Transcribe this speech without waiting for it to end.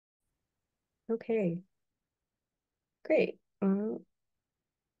Okay, great. We'll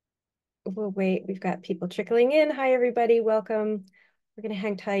wait. We've got people trickling in. Hi, everybody. Welcome. We're going to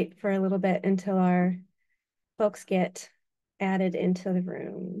hang tight for a little bit until our folks get added into the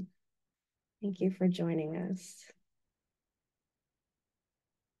room. Thank you for joining us.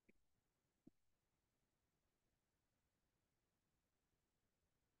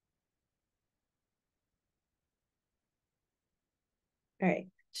 All right,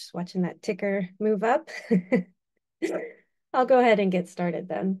 just watching that ticker move up. I'll go ahead and get started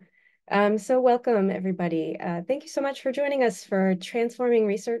then. So welcome, everybody. Thank you so much for joining us for Transforming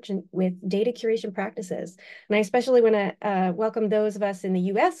Research with Data Curation Practices. And I especially want to welcome those of us in the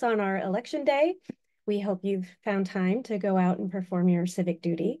US on our election day. We hope you've found time to go out and perform your civic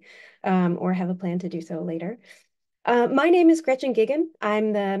duty or have a plan to do so later. My name is Gretchen Gigan.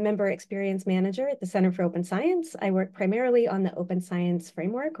 I'm the Member Experience Manager at the Center for Open Science. I work primarily on the Open Science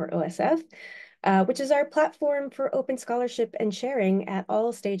Framework, or OSF, which is our platform for open scholarship and sharing at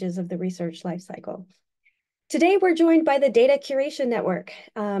all stages of the research lifecycle. Today, we're joined by the Data Curation Network,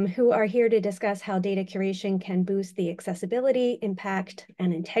 who are here to discuss how data curation can boost the accessibility, impact,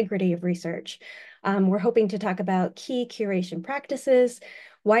 and integrity of research. We're hoping to talk about key curation practices,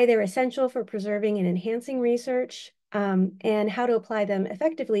 why they're essential for preserving and enhancing research, and how to apply them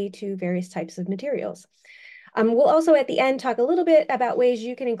effectively to various types of materials. We'll also at the end talk a little bit about ways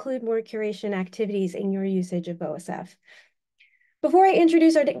you can include more curation activities in your usage of OSF. Before I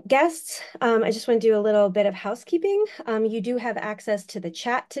introduce our guests, I just want to do a little bit of housekeeping. You do have access to the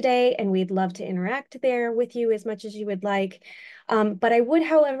chat today, and we'd love to interact there with you as much as you would like. But I would,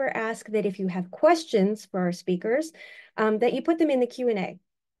 however, ask that if you have questions for our speakers, that you put them in the Q&A.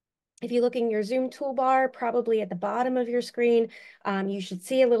 If you look in your Zoom toolbar, probably at the bottom of your screen, you should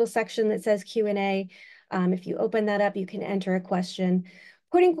see a little section that says Q&A. If you open that up, you can enter a question.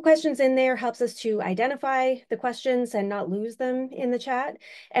 Putting questions in there helps us to identify the questions and not lose them in the chat.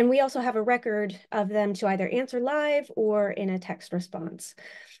 And we also have a record of them to either answer live or in a text response.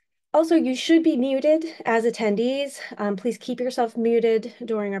 Also, you should be muted as attendees. Please keep yourself muted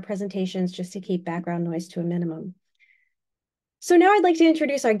during our presentations just to keep background noise to a minimum. So now I'd like to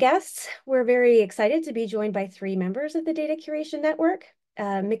introduce our guests. We're very excited to be joined by three members of the Data Curation Network.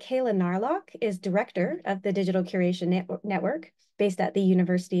 Michaela Narlock is Director of the Digital Curation Network based at the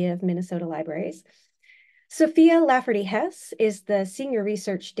University of Minnesota Libraries. Sophia Lafferty-Hess is the Senior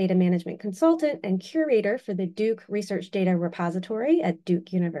Research Data Management Consultant and Curator for the Duke Research Data Repository at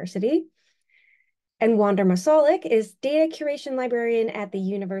Duke University. And Wanda Marsolek is Data Curation Librarian at the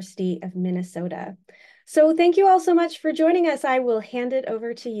University of Minnesota. So thank you all so much for joining us. I will hand it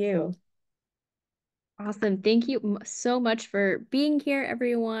over to you. Awesome. Thank you so much for being here,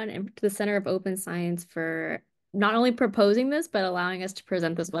 everyone, and to the Center of Open Science for not only proposing this, but allowing us to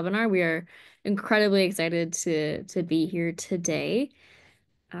present this webinar. We are incredibly excited to be here today.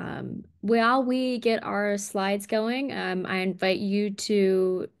 While we get our slides going, I invite you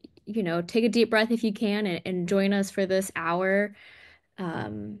to, take a deep breath if you can and join us for this hour.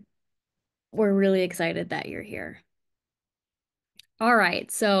 We're really excited that you're here. All right,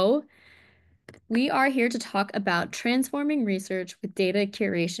 so we are here to talk about transforming research with data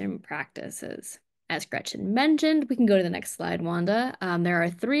curation practices. As Gretchen mentioned, we can go to the next slide, Wanda. There are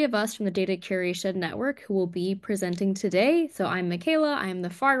three of us from the Data Curation Network who will be presenting today. So I'm Michaela. I am the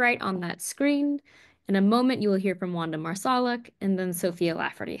far right on that screen. In a moment, you will hear from Wanda Marsolek and then Sophia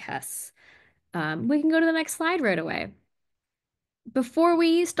Lafferty-Hess. We can go to the next slide right away. Before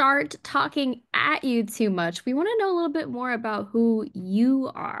we start talking at you too much, we want to know a little bit more about who you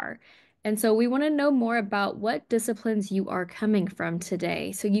are. And so we want to know more about what disciplines you are coming from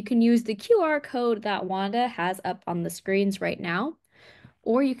today. So you can use the QR code that Wanda has up on the screens right now,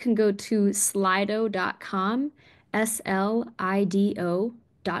 or you can go to slido.com,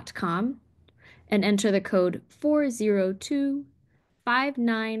 SLIDO.com, and enter the code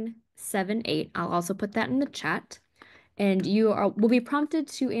 4025978. I'll also put that in the chat. And will be prompted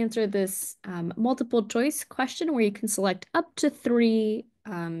to answer this multiple choice question where you can select up to three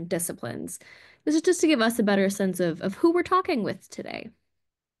disciplines. This is just to give us a better sense of who we're talking with today.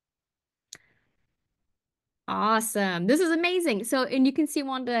 Awesome. This is amazing. So, and you can see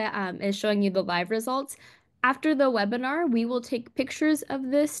Wanda is showing you the live results. After the webinar, we will take pictures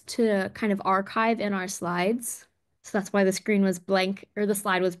of this to kind of archive in our slides. So that's why the screen was blank, or the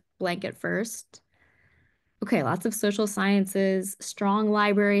slide was blank at first. Okay, lots of social sciences, strong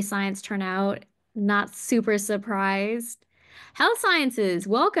library science turnout, not super surprised. Health sciences,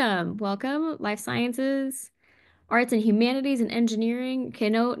 welcome, welcome. Life sciences, arts and humanities and engineering. Okay,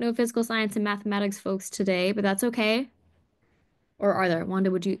 no physical science and mathematics folks today, but that's okay. Or are there?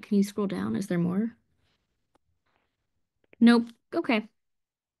 Wanda, can you scroll down? Is there more? Nope. Okay.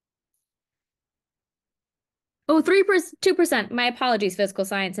 Oh, 3%, 2%. My apologies, physical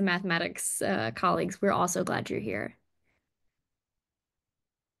science and mathematics colleagues. We're also glad you're here.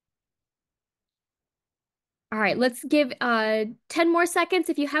 All right, let's give 10 more seconds.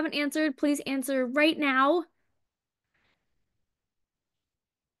 If you haven't answered, please answer right now.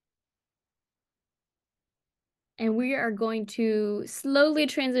 And we are going to slowly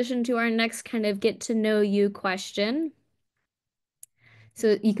transition to our next kind of get to know you question.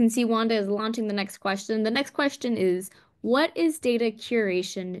 So you can see Wanda is launching the next question. The next question is, what is data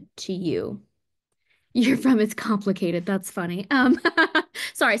curation to you? You're from It's Complicated. That's funny.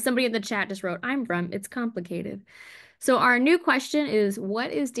 Sorry, somebody in the chat just wrote, I'm from It's Complicated. So our new question is,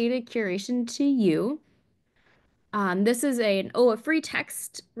 what is data curation to you? This is a free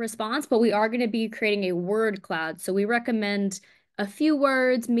text response, but we are going to be creating a word cloud. So we recommend a few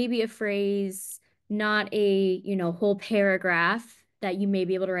words, maybe a phrase, not whole paragraph that you may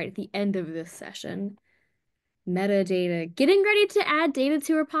be able to write at the end of this session. Metadata, getting ready to add data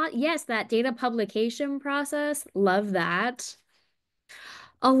to our pod. Yes, that data publication process. Love that.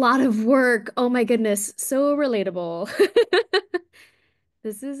 A lot of work. Oh my goodness, so relatable.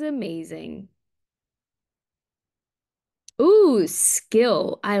 This is amazing. Ooh,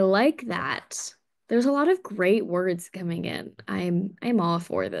 skill. I like that. There's a lot of great words coming in. I'm all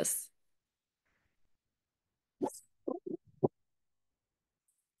for this.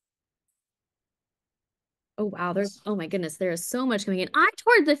 Oh wow, oh my goodness, there is so much coming in. Eye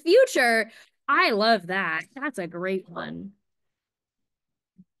toward the future. I love that. That's a great one.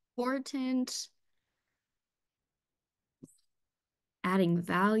 Important, adding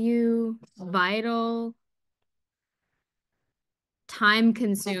value, vital, time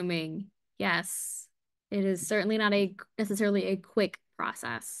consuming. Yes. It is certainly not necessarily a quick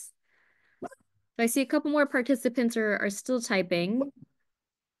process. So I see a couple more participants are still typing.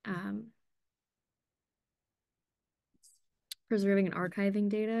 Um, Preserving and archiving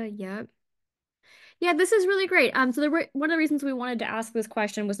data. Yep. Yeah, this is really great. So one of the reasons we wanted to ask this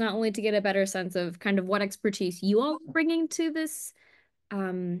question was not only to get a better sense of kind of what expertise you all are bringing to this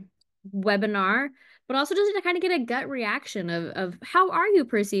um, webinar, but also just to kind of get a gut reaction of how are you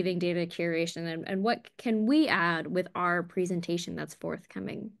perceiving data curation and what can we add with our presentation that's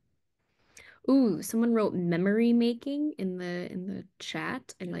forthcoming. Ooh, someone wrote memory making in the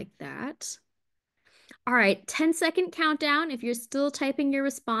chat. I like that. All right, 10-second countdown. If you're still typing your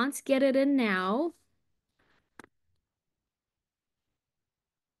response, get it in now.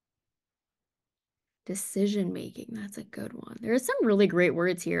 Decision making, that's a good one. There are some really great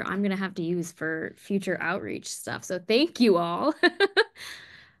words here I'm gonna have to use for future outreach stuff. So thank you all.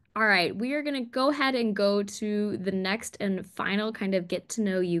 All right, we are gonna go ahead and go to the next and final kind of get to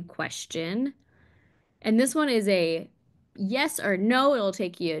know you question. And this one is a yes or no.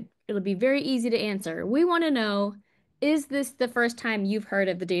 It'll be very easy to answer. We want to know, is this the first time you've heard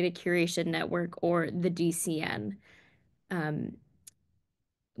of the Data Curation Network or the DCN? Um,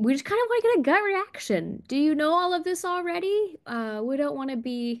 we just kind of want to get a gut reaction. Do you know all of this already? We don't want to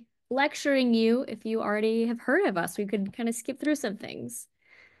be lecturing you if you already have heard of us. We could kind of skip through some things.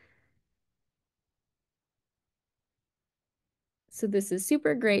 So this is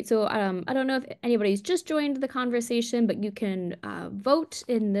super great. So I don't know if anybody's just joined the conversation, but you can vote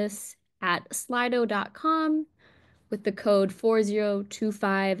in this at slido.com with the code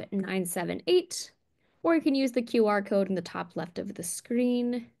 4025978, or you can use the QR code in the top left of the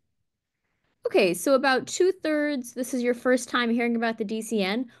screen. Okay, so about 2/3, this is your first time hearing about the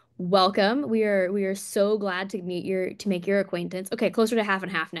DCN. Welcome. We are so glad to make your acquaintance. Okay, closer to half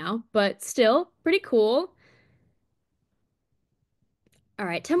and half now, but still pretty cool. All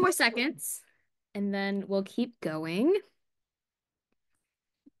right, 10 more seconds, and then we'll keep going.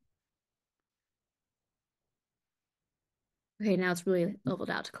 Okay, now it's really leveled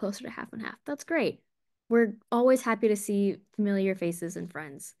out to closer to half and half. That's great. We're always happy to see familiar faces and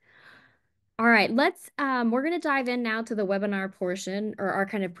friends. All right, we're gonna dive in now to the webinar portion, or our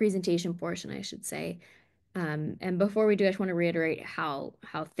kind of presentation portion, I should say. And before we do, I just want to reiterate how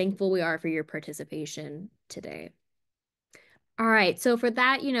thankful we are for your participation today. All right, so for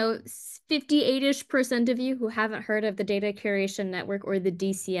that, 58-ish% of you who haven't heard of the Data Curation Network or the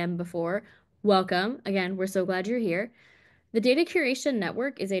DCM before, welcome. Again, we're so glad you're here. The Data Curation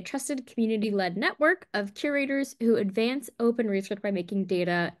Network is a trusted community-led network of curators who advance open research by making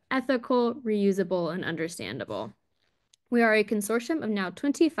data ethical, reusable, and understandable. We are a consortium of now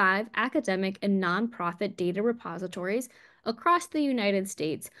 25 academic and nonprofit data repositories across the United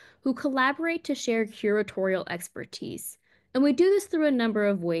States who collaborate to share curatorial expertise, And we do this through a number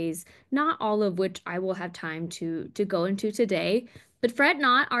of ways, not all of which I will have time to go into today. But fret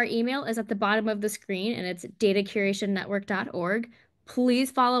not, our email is at the bottom of the screen and it's datacuration.network.org.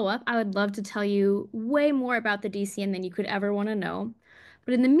 Please follow up. I would love to tell you way more about the DCN than you could ever want to know.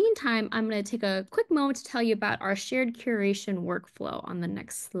 But in the meantime, I'm going to take a quick moment to tell you about our shared curation workflow on the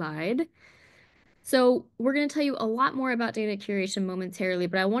next slide. So we're going to tell you a lot more about data curation momentarily,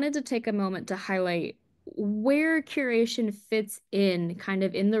 but I wanted to take a moment to highlight where curation fits in kind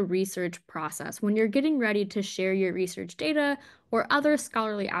of in the research process when you're getting ready to share your research data or other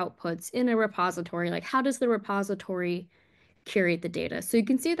scholarly outputs in a repository. Like, how does the repository curate the data? So you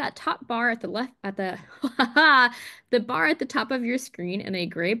can see that top bar at the left, at the the bar at the top of your screen in a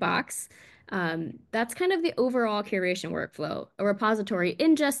gray box. That's kind of the overall curation workflow. A repository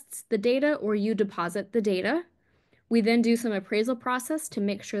ingests the data or you deposit the data. We then do some appraisal process to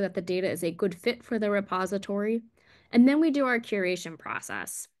make sure that the data is a good fit for the repository. And then we do our curation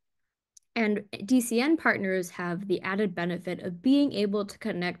process. And DCN partners have the added benefit of being able to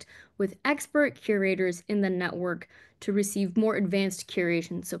connect with expert curators in the network to receive more advanced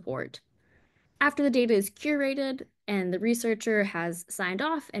curation support. After the data is curated and the researcher has signed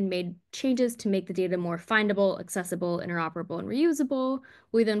off and made changes to make the data more findable, accessible, interoperable, and reusable,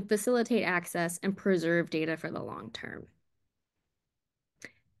 we then facilitate access and preserve data for the long term.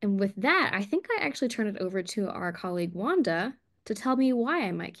 And with that, I think I actually turn it over to our colleague Wanda to tell me why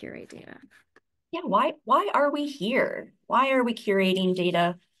I might curate data. Yeah, why are we here? Why are we curating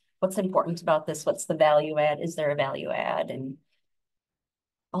data? What's important about this? What's the value add? Is there a value add? And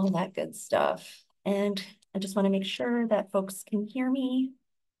all that good stuff. And I just want to make sure that folks can hear me.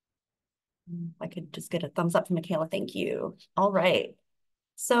 I could just get a thumbs up from Michaela. Thank you. All right.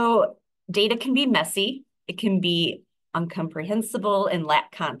 So data can be messy. It can be incomprehensible and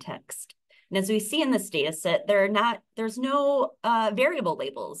lack context. And as we see in this data set, there's no variable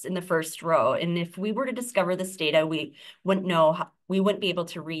labels in the first row. And if we were to discover this data, we wouldn't know we wouldn't be able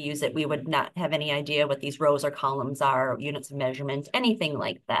to reuse it. We would not have any idea what these rows or columns are, units of measurement, anything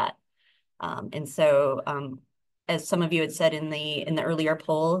like that. And so as some of you had said in the earlier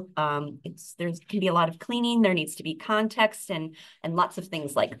poll, there can be a lot of cleaning. There needs to be context and lots of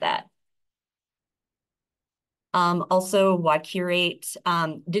things like that. Also, why curate?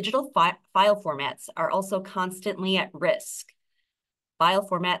 Digital file formats are also constantly at risk. File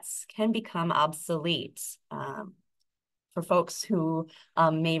formats can become obsolete. For folks who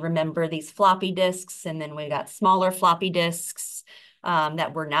may remember these floppy disks, and then we got smaller floppy disks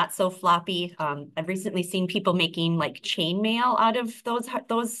that were not so floppy. I've recently seen people making like chain mail out of those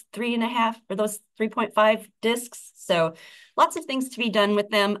 3.5 or those 3.5 disks. So lots of things to be done with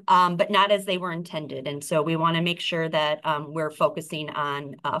them, but not as they were intended. And so we want to make sure that we're focusing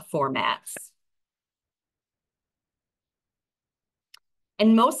on formats.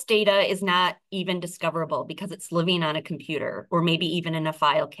 And most data is not even discoverable because it's living on a computer or maybe even in a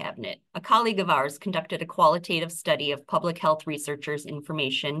file cabinet. A colleague of ours conducted a qualitative study of public health researchers'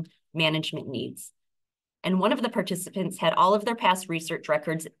 information management needs. And one of the participants had all of their past research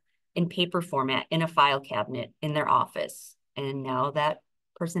records in paper format in a file cabinet in their office. And now that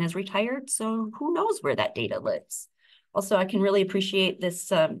person is retired, so who knows where that data lives. Also, I can really appreciate this,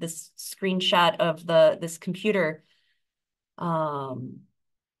 this screenshot of this computer.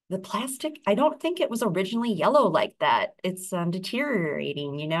 The plastic, I don't think it was originally yellow like that. It's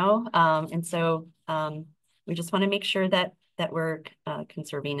deteriorating, you know? And so we just want to make sure that we're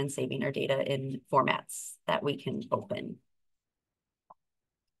conserving and saving our data in formats that we can open.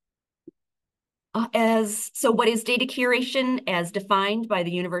 So what is data curation? As defined by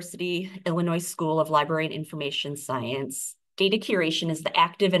the University Illinois School of Library and Information Science, data curation is the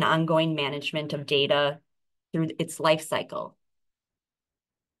active and ongoing management of data through its life cycle.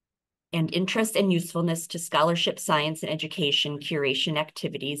 And interest and usefulness to scholarship, science, and education curation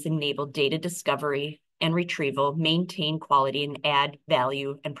activities enable data discovery and retrieval, maintain quality, and add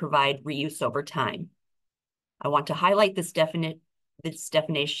value, and provide reuse over time. I want to highlight this definition, I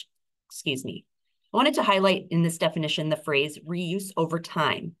wanted to highlight in this definition the phrase reuse over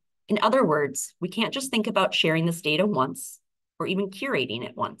time. In other words, we can't just think about sharing this data once or even curating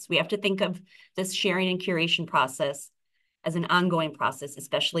it once. We have to think of this sharing and curation process as an ongoing process,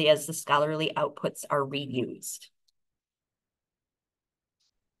 especially as the scholarly outputs are reused.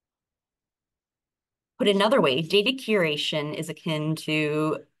 Put another way, data curation is akin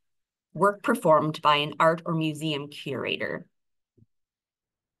to work performed by an art or museum curator.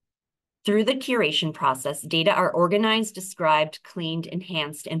 Through the curation process, data are organized, described, cleaned,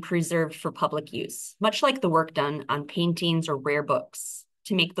 enhanced, and preserved for public use, much like the work done on paintings or rare books,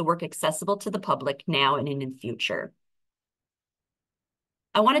 to make the work accessible to the public now and in the future.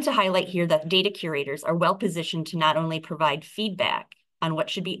 I wanted to highlight here that data curators are well positioned to not only provide feedback on what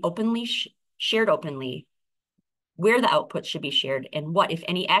should be openly shared openly, where the output should be shared, and what, if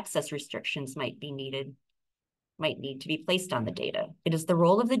any, access restrictions might need to be placed on the data. It is the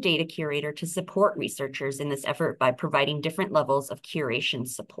role of the data curator to support researchers in this effort by providing different levels of curation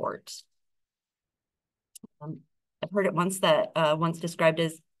support. I've heard it once described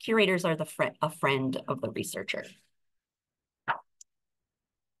as curators are a friend of the researcher.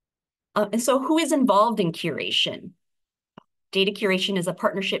 And so who is involved in curation? Data curation is a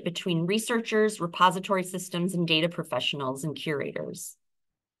partnership between researchers, repository systems, and data professionals and curators.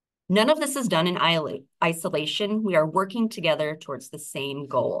 None of this is done in isolation. We are working together towards the same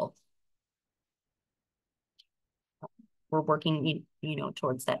goal. We're working,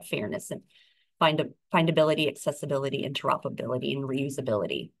 towards that fairness and findability, accessibility, interoperability, and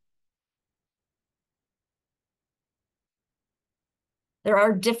reusability. There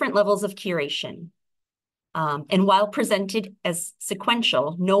are different levels of curation. And while presented as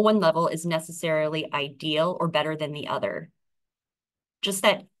sequential, no one level is necessarily ideal or better than the other. Just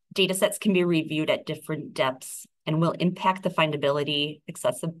that data sets can be reviewed at different depths and will impact the findability,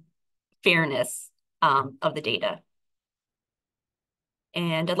 accessibility, fairness of the data.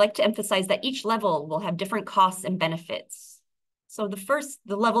 And I'd like to emphasize that each level will have different costs and benefits. So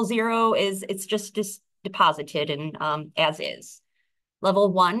the level 0 it's just deposited and as is.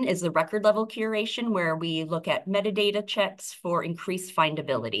 Level 1 is the record level curation, where we look at metadata checks for increased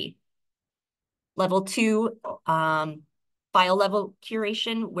findability. Level 2, file level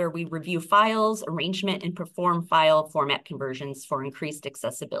curation, where we review files, arrangement, and perform file format conversions for increased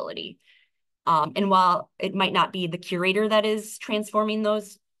accessibility. And while it might not be the curator that is transforming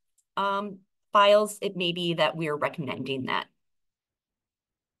those files, it may be that we're recommending that.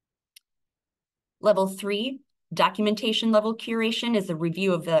 Level 3, documentation level curation, is a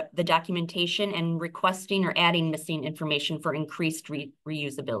review of the documentation and requesting or adding missing information for increased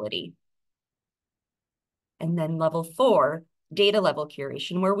reusability. And then level 4, data level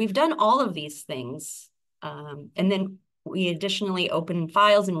curation, where we've done all of these things. And then we additionally open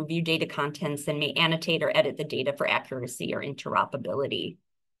files and review data contents and may annotate or edit the data for accuracy or interoperability.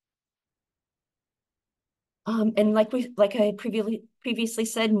 And like I previously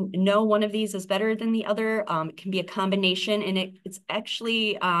said, no one of these is better than the other. It can be a combination, and it's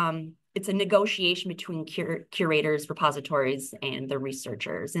actually it's a negotiation between curators, repositories, and the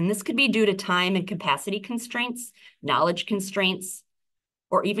researchers. And this could be due to time and capacity constraints, knowledge constraints,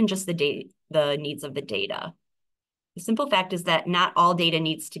 or even just the needs of the data. The simple fact is that not all data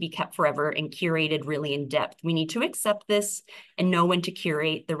needs to be kept forever and curated really in depth. We need to accept this and know when to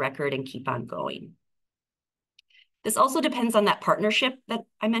curate the record and keep on going. This also depends on that partnership that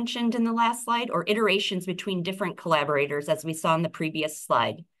I mentioned in the last slide, or iterations between different collaborators, as we saw in the previous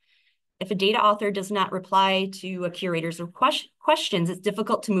slide. If a data author does not reply to a curator's questions, it's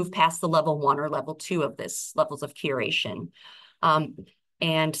difficult to move past the level 1 or level 2 of this levels of curation.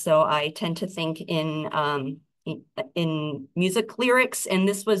 And so I tend to think in music lyrics, and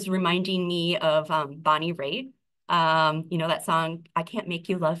this was reminding me of Bonnie Raitt. That song, I Can't Make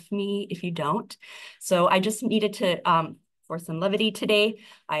You Love Me If You Don't. So I just needed to, for some levity today,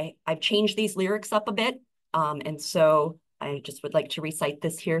 I've changed these lyrics up a bit. And so I just would like to recite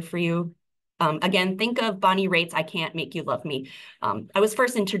this here for you. Again, think of Bonnie Raitt's I Can't Make You Love Me. I was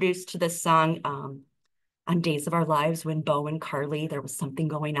first introduced to this song on Days of Our Lives when Bo and Carly, there was something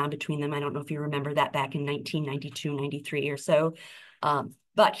going on between them. I don't know if you remember that back in 1992, 93 or so.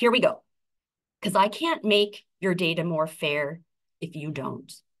 But here we go. Because I can't make your data more fair if you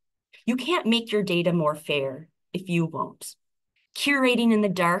don't. You can't make your data more fair if you won't. Curating in the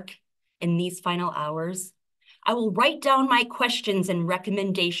dark in these final hours, I will write down my questions and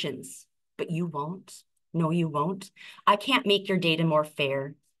recommendations, but you won't. No, you won't. I can't make your data more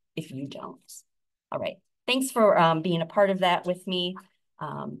fair if you don't. All right. Thanks for being a part of that with me.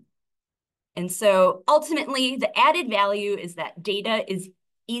 And so ultimately, the added value is that data is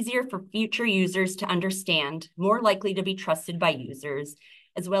easier for future users to understand, more likely to be trusted by users,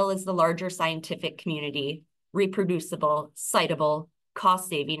 as well as the larger scientific community, reproducible, citable,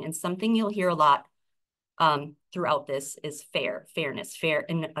 cost-saving, and something you'll hear a lot throughout this is fairness.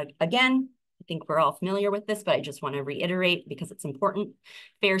 And again, I think we're all familiar with this, but I just want to reiterate because it's important.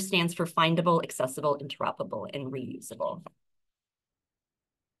 FAIR stands for findable, accessible, interoperable, and reusable.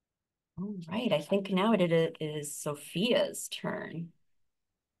 All right, I think now it is Sophia's turn.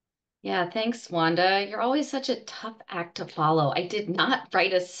 Yeah, thanks, Wanda. You're always such a tough act to follow. I did not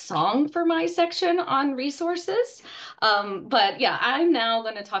write a song for my section on resources. But yeah, I'm now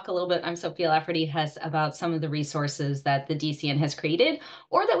going to talk a little bit. I'm Sophia Lafferty Hess about some of the resources that the DCN has created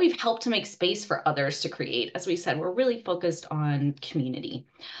or that we've helped to make space for others to create. As we said, we're really focused on community.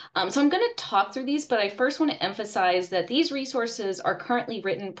 So I'm going to talk through these, but I first want to emphasize that these resources are currently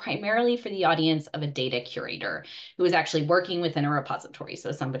written primarily for the audience of a data curator who is actually working within a repository.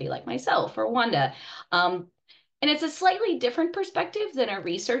 So somebody like myself or Wanda. And it's a slightly different perspective than a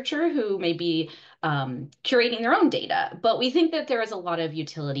researcher who may be curating their own data, but we think that there is a lot of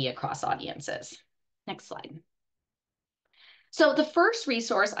utility across audiences. Next slide. So the first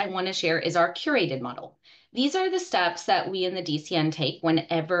resource I want to share is our curated model. These are the steps that we in the DCN take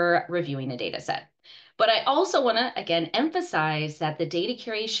whenever reviewing a data set. But I also want to, again, emphasize that the data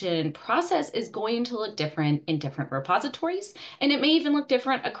curation process is going to look different in different repositories, and it may even look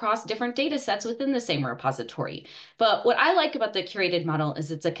different across different data sets within the same repository. But what I like about the curated model is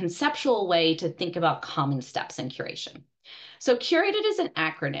it's a conceptual way to think about common steps in curation. So curated is an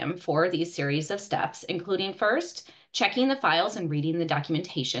acronym for these series of steps, including first, checking the files and reading the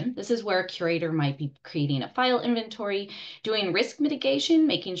documentation. This is where a curator might be creating a file inventory, doing risk mitigation,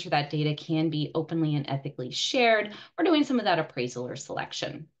 making sure that data can be openly and ethically shared, or doing some of that appraisal or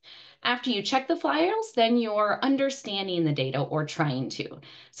selection. After you check the files, then you're understanding the data or trying to.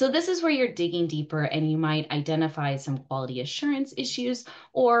 So this is where you're digging deeper and you might identify some quality assurance issues.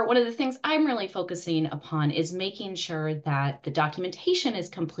 Or one of the things I'm really focusing upon is making sure that the documentation is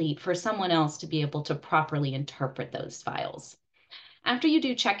complete for someone else to be able to properly interpret those files. After you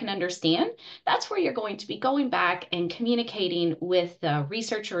do check and understand, that's where you're going to be going back and communicating with the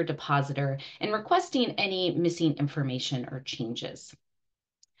researcher or depositor and requesting any missing information or changes.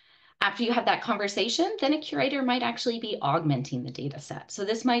 After you have that conversation, then a curator might actually be augmenting the data set. So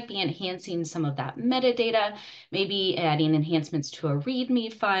this might be enhancing some of that metadata, maybe adding enhancements to a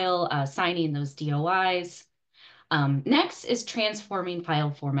README file, signing those DOIs. Next is transforming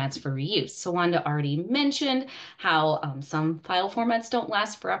file formats for reuse. So Wanda already mentioned how some file formats don't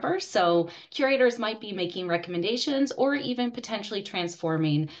last forever. So curators might be making recommendations or even potentially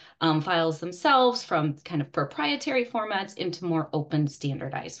transforming files themselves from kind of proprietary formats into more open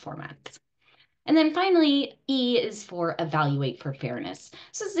standardized formats. And then finally, E is for evaluate for fairness.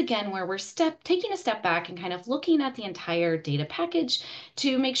 So this is again where we're taking a step back and kind of looking at the entire data package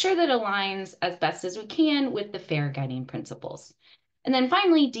to make sure that it aligns as best as we can with the FAIR guiding principles. And then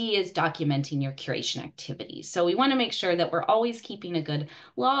finally, D is documenting your curation activities. So we want to make sure that we're always keeping a good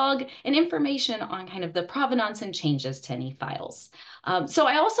log and information on kind of the provenance and changes to any files. So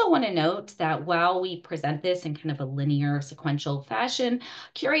I also want to note that while we present this in kind of a linear sequential fashion,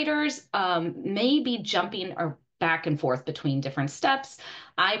 curators may be jumping or back and forth between different steps.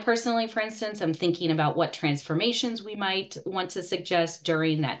 I personally, for instance, am thinking about what transformations we might want to suggest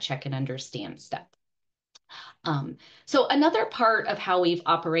during that check and understand step. So another part of how we've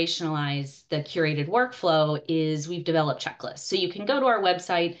operationalized the curated workflow is we've developed checklists. So you can go to our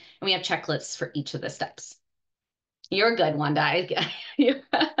website and we have checklists for each of the steps. You're good, Wanda.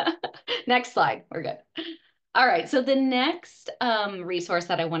 Next slide. We're good. All right. So the next resource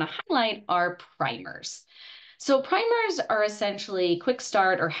that I want to highlight are primers. So primers are essentially quick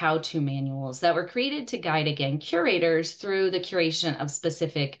start or how-to manuals that were created to guide, again, curators through the curation of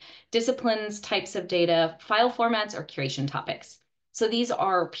specific disciplines, types of data, file formats, or curation topics. So these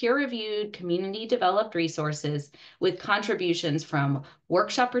are peer-reviewed, community-developed resources with contributions from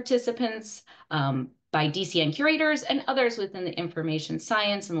workshop participants, by DCN curators, and others within the information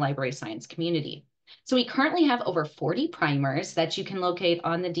science and library science community. So we currently have over 40 primers that you can locate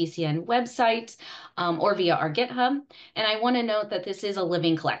on the DCN website or via our GitHub. And I want to note that this is a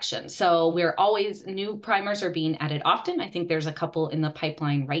living collection. So we're always, new primers are being added often. I think there's a couple in the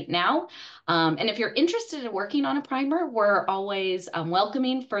pipeline right now. And if you're interested in working on a primer, we're always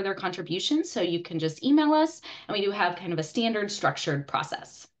welcoming further contributions. So you can just email us, and we do have kind of a standard structured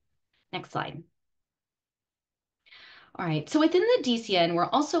process. Next slide. All right, so within the DCN, we're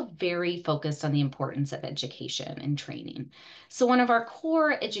also very focused on the importance of education and training. So one of our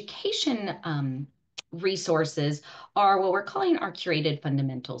core education resources are what we're calling our curated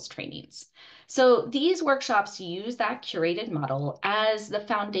fundamentals trainings. So these workshops use that curated model as the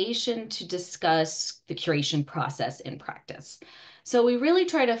foundation to discuss the curation process in practice. So we really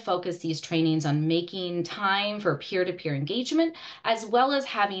try to focus these trainings on making time for peer-to-peer engagement, as well as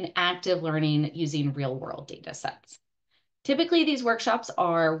having active learning using real-world data sets. Typically, these workshops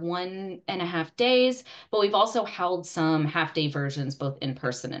are 1.5 days, but we've also held some half-day versions, both in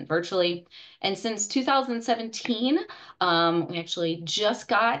person and virtually. And since 2017, we actually just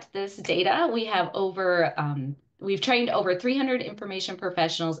got this data. We've trained over 300 information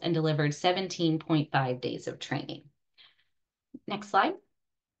professionals and delivered 17.5 days of training. Next slide.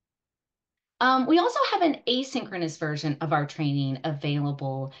 We also have an asynchronous version of our training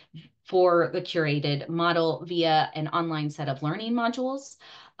available for the curated model via an online set of learning modules.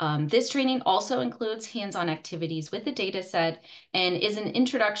 This training also includes hands-on activities with the data set and is an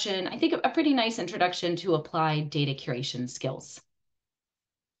introduction, I think a pretty nice introduction to applied data curation skills.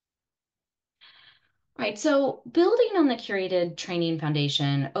 Right, so building on the curated training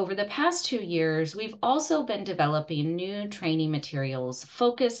foundation, over the past 2 years, we've also been developing new training materials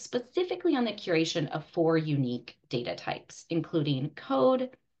focused specifically on the curation of 4 unique data types, including code,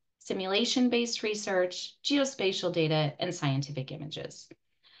 simulation-based research, geospatial data, and scientific images.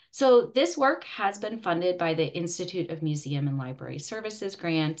 So this work has been funded by the Institute of Museum and Library Services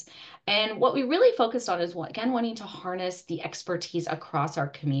grant. And what we really focused on is, again, wanting to harness the expertise across our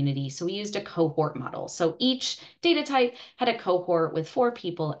community. So we used a cohort model. So each data type had a cohort with 4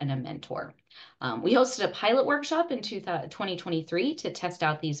 people and a mentor. We hosted a pilot workshop in 2023 to test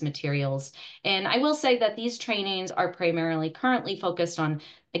out these materials. And I will say that these trainings are primarily currently focused on,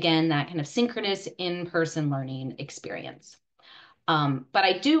 again, that kind of synchronous in-person learning experience. But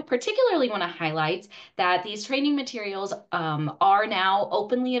I do particularly want to highlight that these training materials are now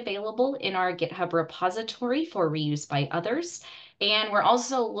openly available in our GitHub repository for reuse by others. And we're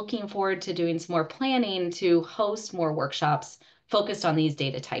also looking forward to doing some more planning to host more workshops focused on these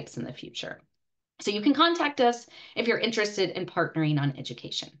data types in the future. So you can contact us if you're interested in partnering on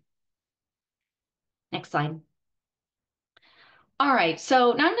education. Next slide. All right,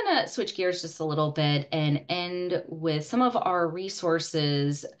 so now I'm going to switch gears just a little bit and end with some of our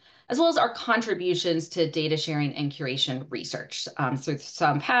resources, as well as our contributions to data sharing and curation research through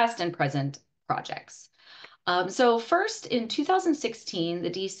some past and present projects. So first, in 2016, the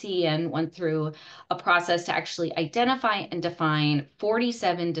DCN went through a process to actually identify and define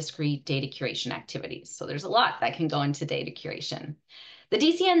 47 discrete data curation activities. So there's a lot that can go into data curation. The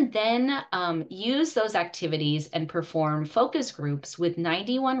DCN then used those activities and performed focus groups with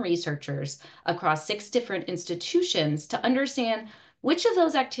 91 researchers across 6 different institutions to understand which of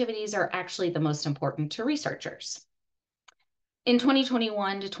those activities are actually the most important to researchers. In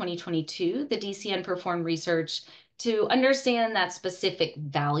 2021 to 2022, the DCN performed research to understand that specific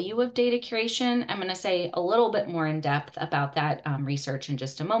value of data curation. I'm going to say a little bit more in depth about that research in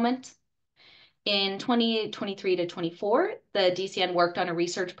just a moment. In 2023 to 24, the DCN worked on a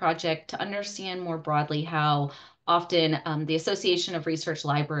research project to understand more broadly how often the Association of Research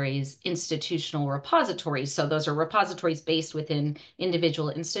Libraries institutional repositories, so those are repositories based within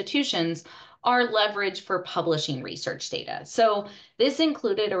individual institutions, are leveraged for publishing research data. So this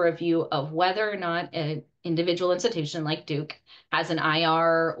included a review of whether or not an individual institution like Duke has an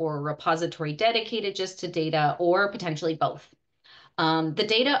IR or a repository dedicated just to data, or potentially both. The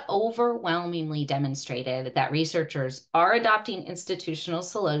data overwhelmingly demonstrated that researchers are adopting institutional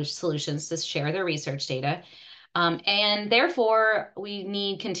solutions to share their research data, and therefore we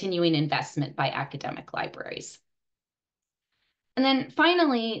need continuing investment by academic libraries. And then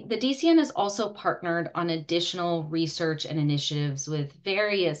finally, the DCN has also partnered on additional research and initiatives with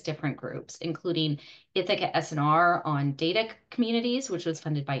various different groups, including Ithaca S&R on data communities, which was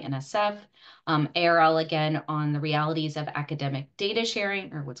funded by NSF, ARL again on the realities of academic data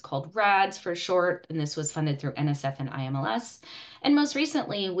sharing, or what's called RADS for short, and this was funded through NSF and IMLS. And most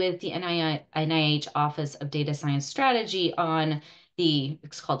recently with the NIH Office of Data Science Strategy on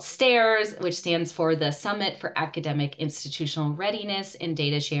it's called STAIRS, which stands for the Summit for Academic Institutional Readiness and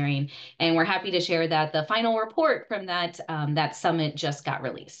Data Sharing. And we're happy to share that the final report from that summit just got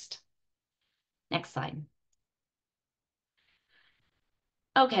released. Next slide.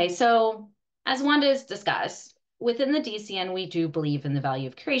 Okay, so as Wanda's discussed, within the DCN, we do believe in the value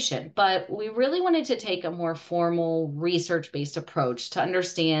of curation, but we really wanted to take a more formal research-based approach to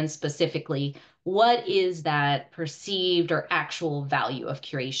understand specifically what is that perceived or actual value of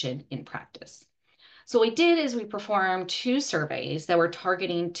curation in practice. So what we did is we performed 2 surveys that were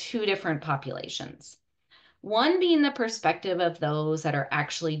targeting 2 different populations. One being the perspective of those that are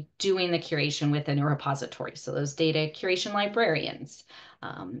actually doing the curation within a repository, so those data curation librarians.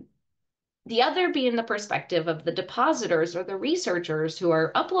 The other being the perspective of the depositors or the researchers who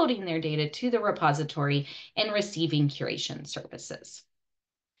are uploading their data to the repository and receiving curation services.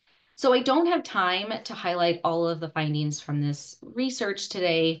 So I don't have time to highlight all of the findings from this research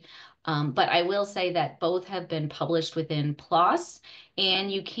today, But I will say that both have been published within PLOS,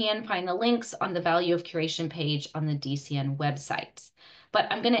 and you can find the links on the Value of Curation page on the DCN website. But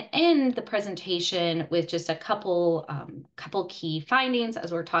I'm going to end the presentation with just a couple key findings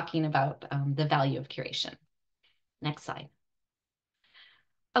as we're talking about the value of curation. Next slide.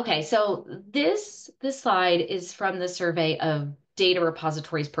 Okay, so this slide is from the survey of data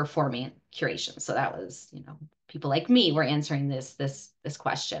repositories performing curation. So that was, people like me were answering this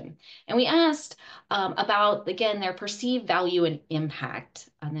question. And we asked about, again, their perceived value and impact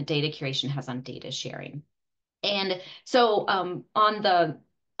on the data curation has on data sharing. And so on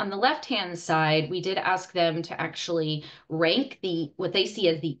the left-hand side, we did ask them to actually rank what they see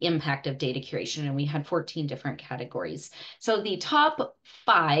as the impact of data curation, and we had 14 different categories. So the top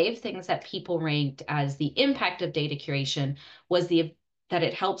 5 things that people ranked as the impact of data curation was that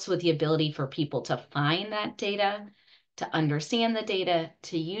it helps with the ability for people to find that data, to understand the data,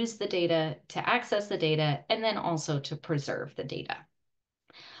 to use the data, to access the data, and then also to preserve the data.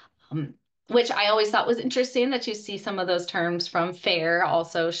 Which I always thought was interesting that you see some of those terms from FAIR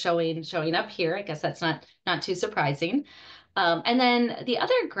also showing up here. I guess that's not too surprising. And then the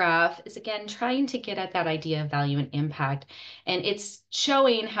other graph is, again, trying to get at that idea of value and impact. And it's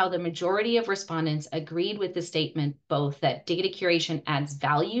showing how the majority of respondents agreed with the statement both that data curation adds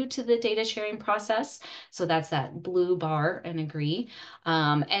value to the data sharing process. So that's that blue bar and agree.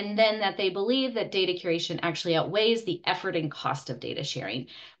 And then that they believe that data curation actually outweighs the effort and cost of data sharing.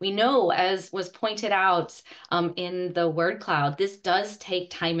 We know, as was pointed out in the word cloud, this does take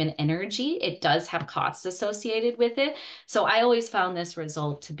time and energy. It does have costs associated with it. So I always found this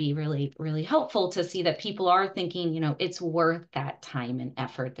result to be really, really helpful to see that people are thinking, it's worth that time and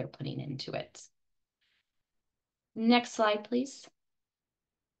effort they're putting into it. Next slide, please.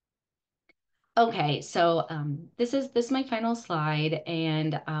 Okay, so this is my final slide.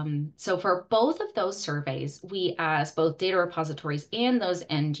 And so for both of those surveys, we asked both data repositories and those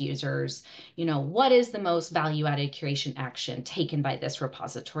end users, what is the most value-added curation action taken by this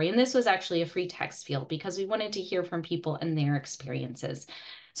repository? And this was actually a free text field because we wanted to hear from people and their experiences.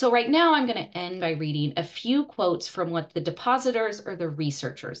 So right now I'm going to end by reading a few quotes from what the depositors or the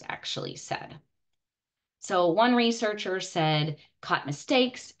researchers actually said. So one researcher said, caught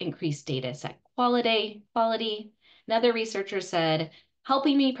mistakes, increased data set quality. Another researcher said,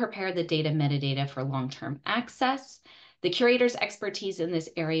 helping me prepare the data metadata for long-term access. The curator's expertise in this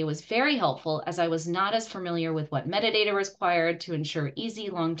area was very helpful as I was not as familiar with what metadata required to ensure easy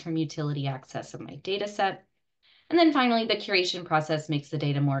long-term utility access of my data set. And then finally, the curation process makes the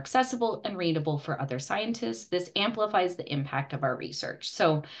data more accessible and readable for other scientists. This amplifies the impact of our research.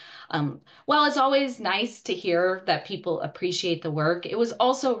 So while it's always nice to hear that people appreciate the work, it was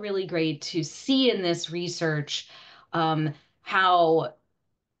also really great to see in this research how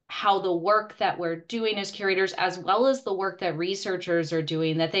the work that we're doing as curators, as well as the work that researchers are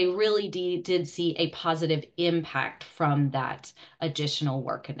doing, that they really did see a positive impact from that additional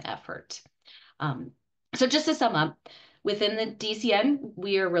work and effort. So just to sum up, within the DCN,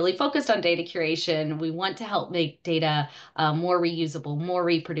 we are really focused on data curation. We want to help make data more reusable, more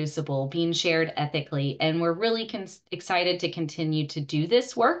reproducible, being shared ethically. And we're really excited to continue to do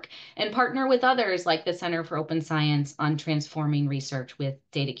this work and partner with others like the Center for Open Science on transforming research with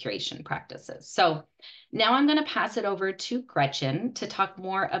data curation practices. So now I'm going to pass it over to Gretchen to talk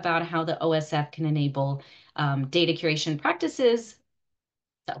more about how the OSF can enable data curation practices.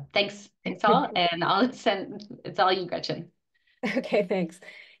 So thanks all, and it's all you, Gretchen. Okay, thanks.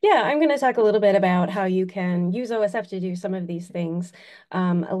 Yeah, I'm going to talk a little bit about how you can use OSF to do some of these things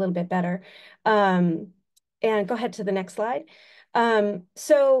a little bit better. And go ahead to the next slide.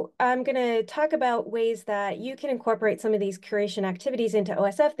 So I'm going to talk about ways that you can incorporate some of these curation activities into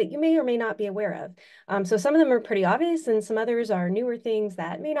OSF that you may or may not be aware of. So some of them are pretty obvious and some others are newer things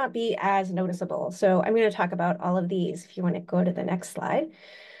that may not be as noticeable. So I'm going to talk about all of these if you want to go to the next slide.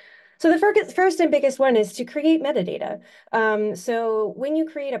 So the first and biggest one is to create metadata. So when you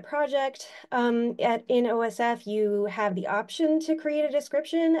create a project in OSF, you have the option to create a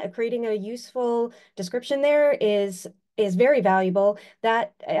description. Creating a useful description there is very valuable.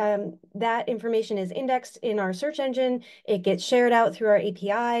 That information is indexed in our search engine. It gets shared out through our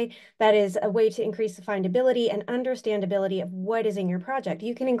API. That is a way to increase the findability and understandability of what is in your project.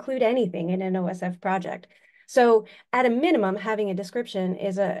 You can include anything in an OSF project. So at a minimum, having a description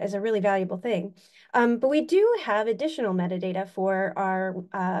is a really valuable thing. But we do have additional metadata for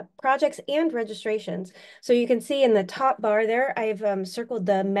our projects and registrations. So you can see in the top bar there, I've circled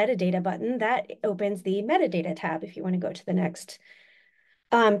the metadata button. That opens the metadata tab if you want to go to the next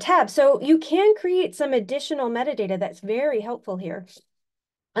tab. So you can create some additional metadata that's very helpful here.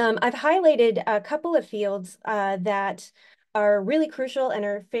 I've highlighted a couple of fields that are really crucial and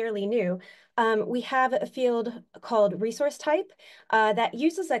are fairly new. We have a field called resource type that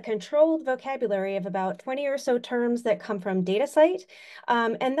uses a controlled vocabulary of about 20 or so terms that come from DataCite.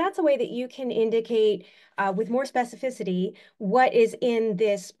 And that's a way that you can indicate with more specificity what is in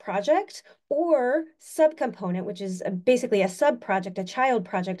this project or subcomponent, which is basically a sub-project, a child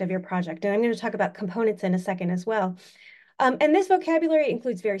project of your project. And I'm going to talk about components in a second as well. And this vocabulary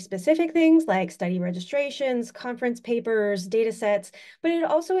includes very specific things like study registrations, conference papers, data sets, but it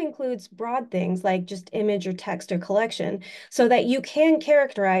also includes broad things like just image or text or collection so that you can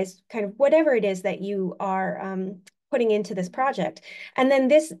characterize kind of whatever it is that you are putting into this project. And then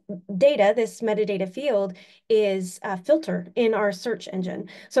this data, this metadata field is filtered in our search engine.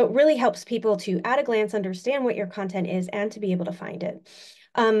 So it really helps people to at a glance understand what your content is and to be able to find it.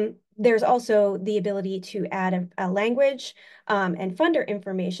 There's also the ability to add a language and funder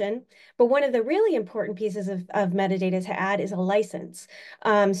information. But one of the really important pieces of metadata to add is a license.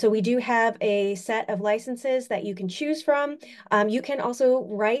 So we do have a set of licenses that you can choose from. You can also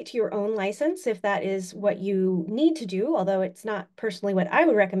write your own license if that is what you need to do, although it's not personally what I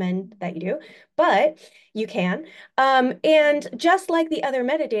would recommend that you do, but you can. And just like the other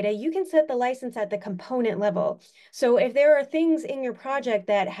metadata, you can set the license at the component level. So if there are things in your project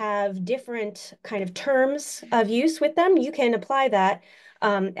that have different kind of terms of use with them, you can apply that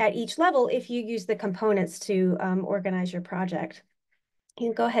at each level if you use the components to organize your project. You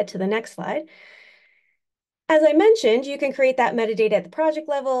can go ahead to the next slide. As I mentioned, you can create that metadata at the project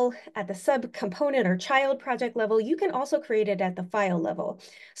level, at the sub-component or child project level. You can also create it at the file level.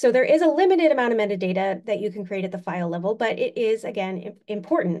 So there is a limited amount of metadata that you can create at the file level, but it is, again,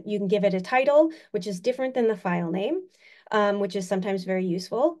 important. You can give it a title, which is different than the file name, which is sometimes very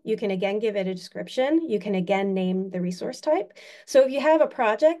useful. You can, again, give it a description. You can, again, name the resource type. So if you have a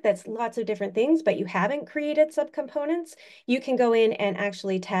project that's lots of different things, but you haven't created subcomponents, you can go in and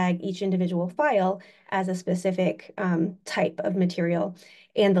actually tag each individual file as a specific type of material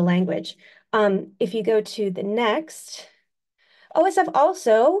and the language. If you go to the next, OSF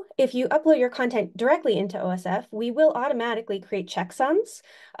also, if you upload your content directly into OSF, we will automatically create checksums,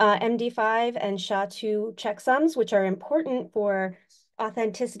 MD5 and SHA-2 checksums, which are important for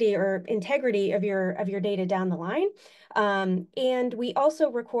authenticity or integrity of your data down the line. And we also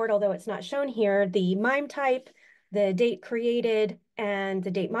record, although it's not shown here, the MIME type, the date created, and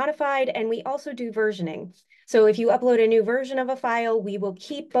the date modified, and we also do versioning. So if you upload a new version of a file, we will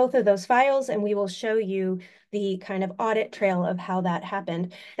keep both of those files and we will show you the kind of audit trail of how that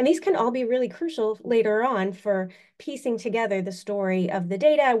happened. And these can all be really crucial later on for piecing together the story of the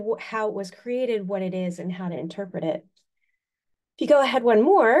data, how it was created, what it is, and how to interpret it. If you go ahead one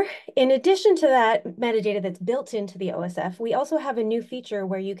more, in addition to that metadata that's built into the OSF, we also have a new feature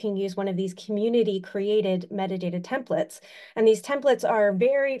where you can use one of these community-created metadata templates. And these templates are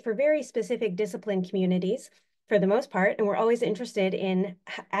for very specific discipline communities for the most part, and we're always interested in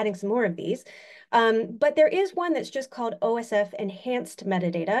adding some more of these. But there is one that's just called OSF Enhanced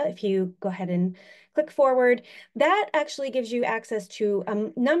Metadata. If you go ahead and click forward, that actually gives you access to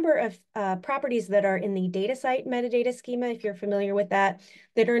a number of properties that are in the DataCite metadata schema, if you're familiar with that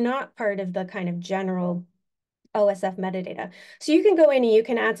are not part of the kind of general OSF metadata. So you can go in and you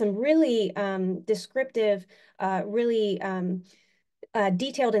can add some really descriptive, really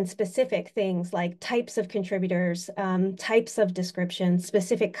detailed and specific things like types of contributors, types of descriptions,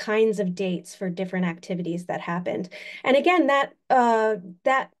 specific kinds of dates for different activities that happened. And again, that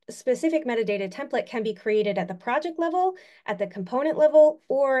specific metadata template can be created at the project level, at the component level,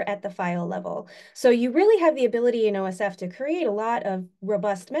 or at the file level. So you really have the ability in OSF to create a lot of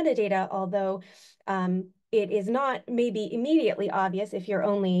robust metadata, although it is not maybe immediately obvious if you're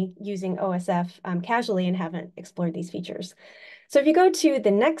only using OSF casually and haven't explored these features. So if you go to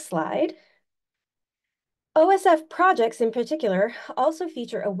the next slide, OSF projects in particular also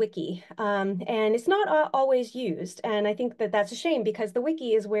feature a wiki, and it's not always used. And I think that that's a shame because the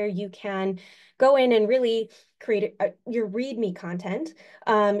wiki is where you can go in and really create your README content.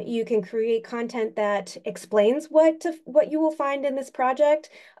 You can create content that explains what you will find in this project,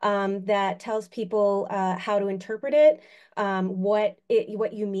 that tells people how to interpret it,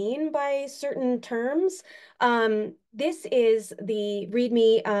 what you mean by certain terms. This is the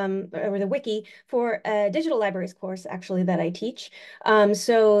README or the wiki for a digital libraries course actually that I teach.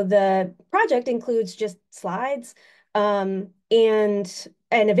 So the project includes just slides and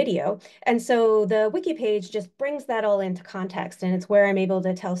a video. And so the wiki page just brings that all into context, and it's where I'm able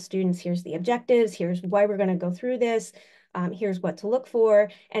to tell students, here's the objectives, here's why we're going to go through this, here's what to look for,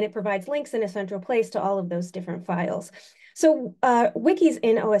 and it provides links in a central place to all of those different files. So wikis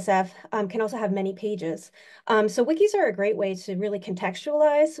in OSF can also have many pages. So wikis are a great way to really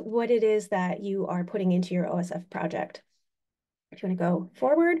contextualize what it is that you are putting into your OSF project. If you want to go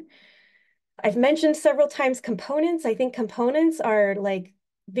forward. I've mentioned several times components. I think components are like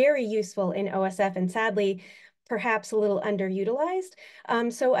very useful in OSF and sadly, perhaps a little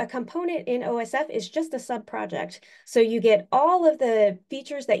underutilized. So a component in OSF is just a sub-project. So you get all of the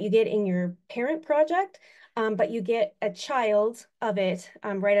features that you get in your parent project, but you get a child of it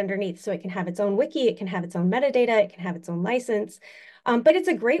right underneath. So it can have its own wiki, it can have its own metadata, it can have its own license. But it's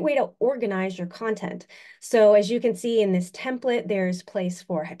a great way to organize your content. So as you can see in this template, there's place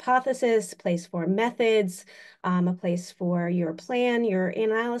for hypothesis, place for methods, a place for your plan, your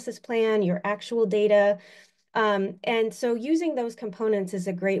analysis plan, your actual data. And so using those components is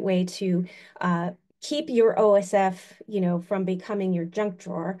a great way to keep your OSF, from becoming your junk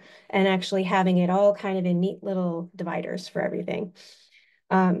drawer and actually having it all kind of in neat little dividers for everything.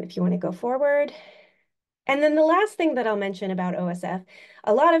 If you want to go forward. And then the last thing that I'll mention about OSF,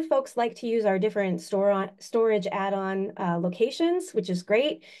 a lot of folks like to use our different storage add-on locations, which is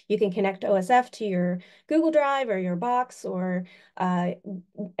great. You can connect OSF to your Google Drive or your Box or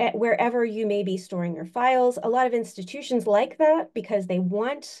wherever you may be storing your files. A lot of institutions like that because they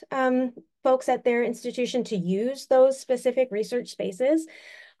want folks at their institution to use those specific research spaces.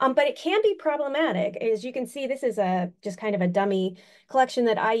 But it can be problematic. As you can see, this is just kind of a dummy collection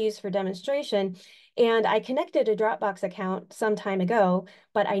that I use for demonstration. And I connected a Dropbox account some time ago,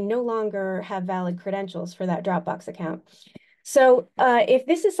 but I no longer have valid credentials for that Dropbox account. So if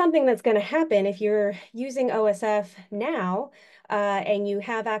this is something that's going to happen, if you're using OSF now and you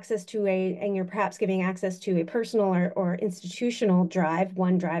have access to and you're perhaps giving access to a personal or institutional drive,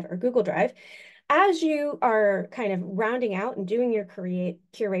 OneDrive or Google Drive, as you are kind of rounding out and doing your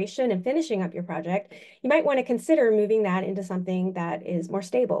curation and finishing up your project, you might want to consider moving that into something that is more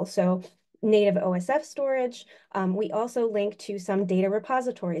stable. So native OSF storage. We also link to some data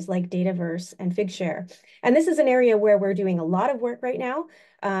repositories like Dataverse and Figshare. And this is an area where we're doing a lot of work right now.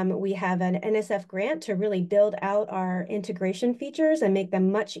 We have an NSF grant to really build out our integration features and make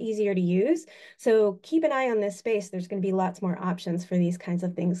them much easier to use. So keep an eye on this space. There's going to be lots more options for these kinds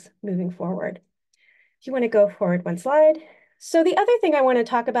of things moving forward. If you want to go forward one slide. So the other thing I want to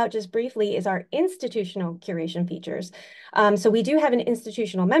talk about just briefly is our institutional curation features. So we do have an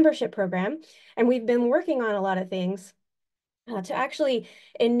institutional membership program, and we've been working on a lot of things to actually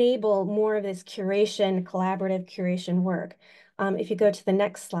enable more of this curation, collaborative curation work. If you go to the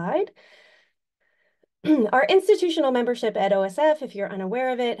next slide. Our institutional membership at OSF, if you're unaware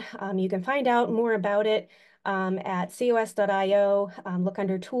of it, you can find out more about it at cos.io, look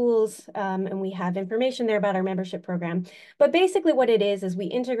under tools, and we have information there about our membership program. But basically what it is we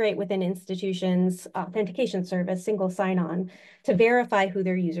integrate within institutions' authentication service, single sign-on, to verify who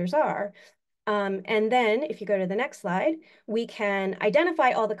their users are. And then if you go to the next slide, we can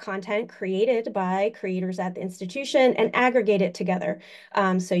identify all the content created by creators at the institution and aggregate it together.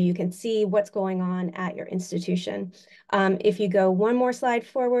 So you can see what's going on at your institution. If you go one more slide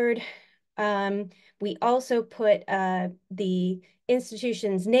forward, we also put the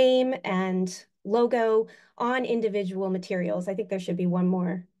institution's name and logo on individual materials. I think there should be one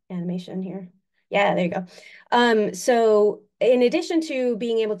more animation here. Yeah, there you go. So in addition to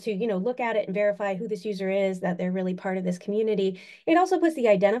being able to, look at it and verify who this user is, that they're really part of this community, it also puts the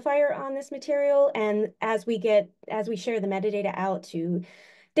identifier on this material. And as we share the metadata out to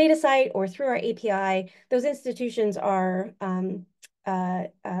DataCite or through our API, those institutions are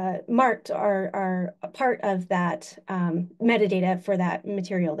marked are a part of that metadata for that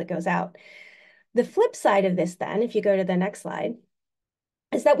material that goes out. The flip side of this then, if you go to the next slide,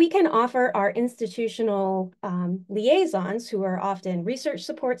 is that we can offer our institutional liaisons, who are often research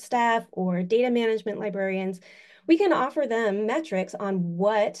support staff or data management librarians, we can offer them metrics on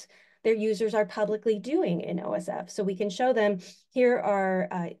what their users are publicly doing in OSF. So we can show them, here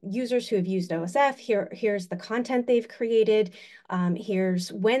are users who have used OSF, here's the content they've created,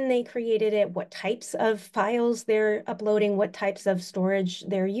 here's when they created it, what types of files they're uploading, what types of storage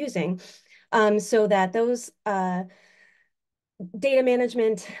they're using, so that those data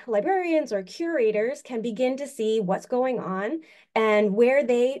management librarians or curators can begin to see what's going on and where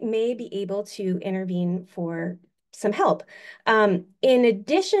they may be able to intervene for some help. In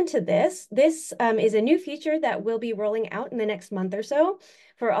addition to this is a new feature that we'll be rolling out in the next month or so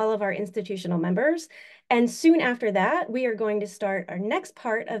for all of our institutional members. And soon after that, we are going to start our next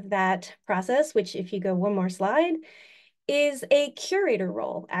part of that process, which, if you go one more slide, is a curator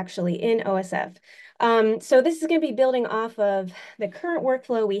role actually in OSF. So this is going to be building off of the current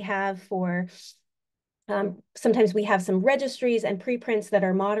workflow we have for Sometimes we have some registries and preprints that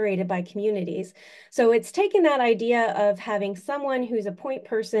are moderated by communities. So it's taken that idea of having someone who's a point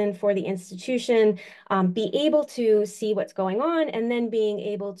person for the institution, be able to see what's going on, and then being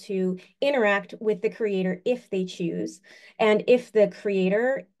able to interact with the creator if they choose, and if the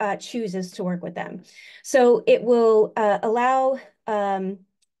creator chooses to work with them. So it will allow a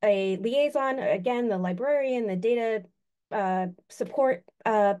liaison, again, the librarian, the data support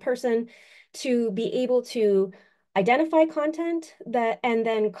person, to be able to identify content that and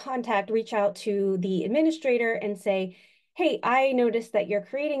then reach out to the administrator and say, hey, I noticed that you're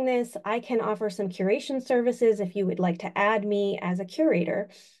creating this. I can offer some curation services if you would like to add me as a curator.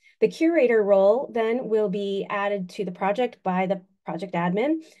 The curator role then will be added to the project by the project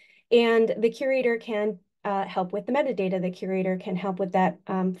admin, and the curator can help with the metadata. The curator can help with that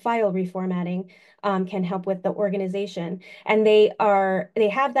file reformatting, can help with the organization. And they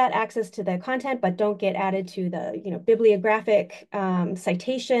have that access to the content, but don't get added to the bibliographic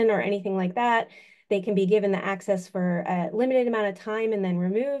citation or anything like that. They can be given the access for a limited amount of time and then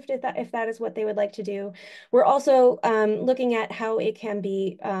removed if that is what they would like to do. We're also looking at how it can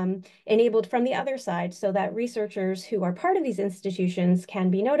be enabled from the other side, so that researchers who are part of these institutions can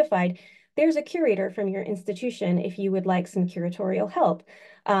be notified. There's a curator from your institution if you would like some curatorial help.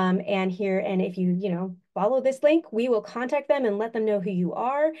 And if you follow this link, we will contact them and let them know who you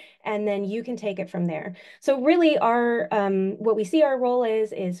are, and then you can take it from there. So really what we see our role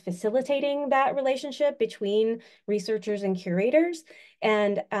is facilitating that relationship between researchers and curators,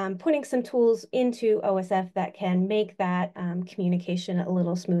 and putting some tools into OSF that can make that communication a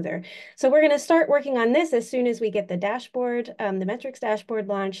little smoother. So we're going to start working on this as soon as we get the dashboard, the metrics dashboard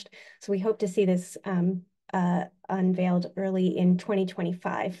launched. So we hope to see this unveiled early in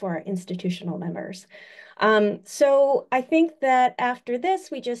 2025 for our institutional members. So I think that after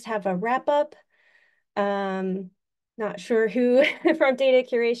this, we just have a wrap up. Not sure who from Data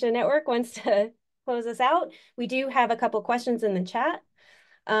Curation Network wants to close us out. We do have a couple questions in the chat,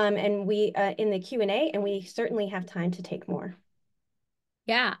 and we in the Q&A, and we certainly have time to take more.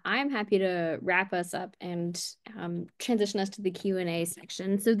 Yeah, I'm happy to wrap us up and transition us to the Q&A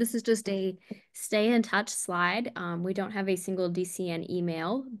section. So this is just a stay in touch slide. We don't have a single DCN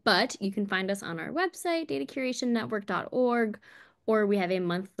email, but you can find us on our website, datacuration.network.org, or we have a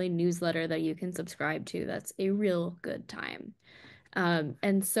monthly newsletter that you can subscribe to. That's a real good time.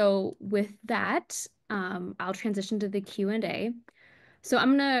 And so with that, I'll transition to the Q&A. So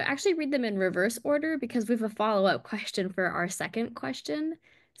I'm gonna actually read them in reverse order because we have a follow-up question for our second question.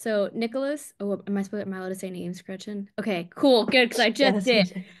 So Nicholas, oh, am I allowed to say names, Gretchen? Okay, cool, good, because I just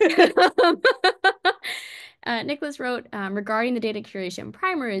Yes. did. Nicholas wrote, regarding the data curation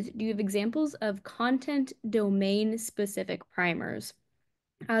primers, do you have examples of content domain specific primers,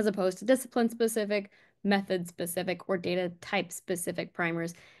 as opposed to discipline specific, method specific, or data type specific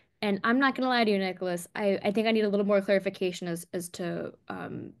primers? And I'm not gonna lie to you, Nicholas, I think I need a little more clarification as to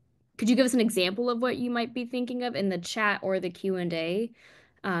could you give us an example of what you might be thinking of in the chat or the Q&A?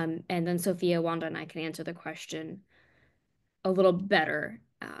 And then Sophia, Wanda, and I can answer the question a little better.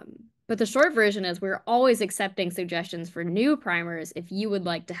 But the short version is we're always accepting suggestions for new primers if you would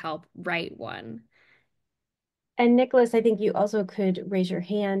like to help write one. And Nicholas, I think you also could raise your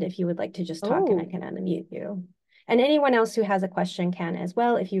hand if you would like to just talk, and I Oh. can unmute you. And anyone else who has a question can as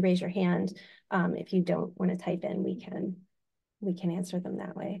well. If you raise your hand, if you don't want to type in, we can answer them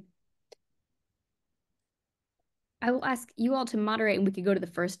that way. I will ask you all to moderate and we could go to the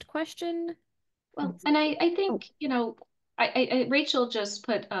first question. Well, and I Oh. think, Rachel just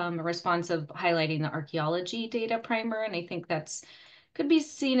put a response of highlighting the archaeology data primer, and I think that's could be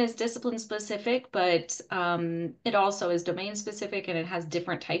seen as discipline specific, but it also is domain specific and it has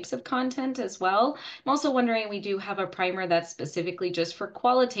different types of content as well. I'm also wondering, we do have a primer that's specifically just for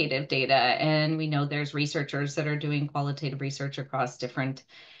qualitative data, and we know there's researchers that are doing qualitative research across different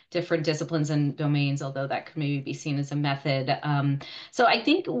disciplines and domains, although that could maybe be seen as a method. So I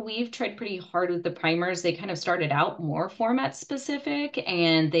think we've tried pretty hard with the primers. They kind of started out more format specific,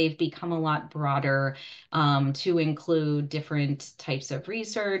 and they've become a lot broader to include different types of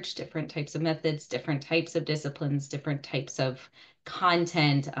research, different types of methods, different types of disciplines, different types of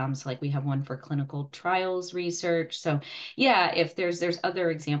content. So like we have one for clinical trials research. So yeah, if there's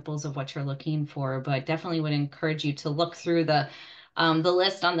other examples of what you're looking for, but definitely would encourage you to look through the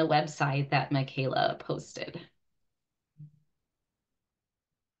list on the website that Michaela posted.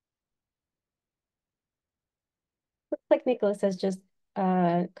 Looks like Nicholas has just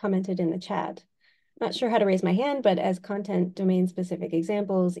commented in the chat. not sure how to raise my hand, but as content domain specific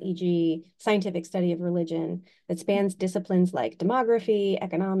examples, e.g. scientific study of religion that spans disciplines like demography,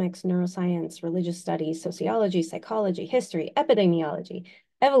 economics, neuroscience, religious studies, sociology, psychology, history, epidemiology,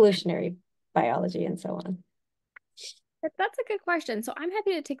 evolutionary biology, and so on. That's a good question. So I'm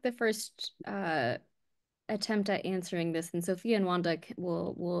happy to take the first attempt at answering this, and Sophia and Wanda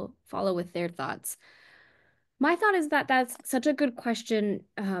will follow with their thoughts. My thought is that that's such a good question.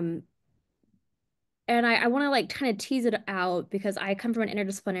 And I want to like kind of tease it out because I come from an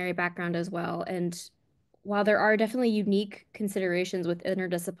interdisciplinary background as well. And while there are definitely unique considerations with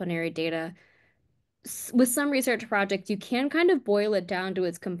interdisciplinary data, with some research projects, you can kind of boil it down to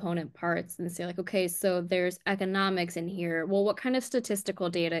its component parts and say, like, okay, so there's economics in here. Well, what kind of statistical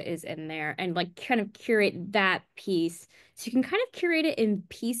data is in there? And like kind of curate that piece. So you can kind of curate it in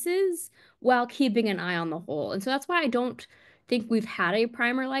pieces while keeping an eye on the whole. And so that's why I don't think we've had a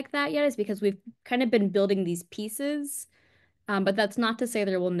primer like that yet, is because we've kind of been building these pieces. But that's not to say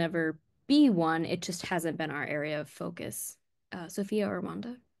there will never be one. It just hasn't been our area of focus. Sophia or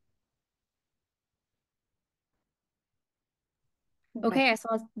Wanda? Okay, I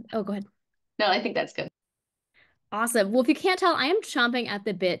saw. Oh, go ahead. No, I think that's good. Awesome. Well, if you can't tell, I am chomping at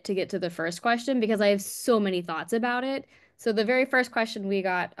the bit to get to the first question because I have so many thoughts about it. So the very first question we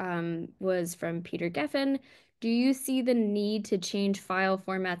got was from Peter Geffen. Do you see the need to change file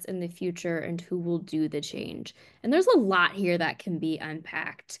formats in the future, and who will do the change? And there's a lot here that can be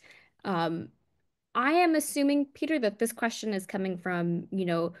unpacked. Um, I am assuming, Peter, that this question is coming from,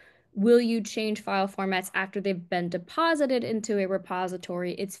 will you change file formats after they've been deposited into a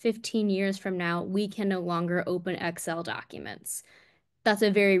repository? It's 15 years from now. We can no longer open Excel documents. That's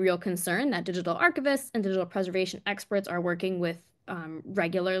a very real concern that digital archivists and digital preservation experts are working with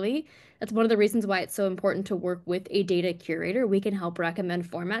regularly. That's one of the reasons why it's so important to work with a data curator. We can help recommend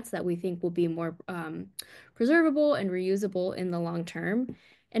formats that we think will be more preservable and reusable in the long term.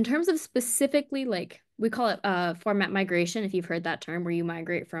 In terms of specifically, like we call it format migration, if you've heard that term, where you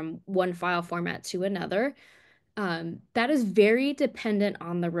migrate from one file format to another. That is very dependent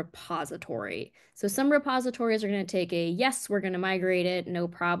on the repository. So some repositories are going to take a yes, we're going to migrate it, no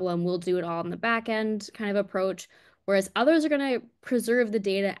problem, we'll do it all in the back end kind of approach, whereas others are going to preserve the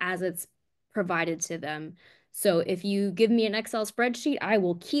data as it's provided to them. So if you give me an Excel spreadsheet, I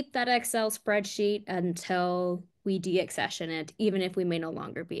will keep that Excel spreadsheet until we deaccession it, even if we may no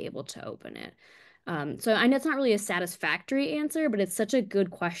longer be able to open it. So I know it's not really a satisfactory answer, but it's such a good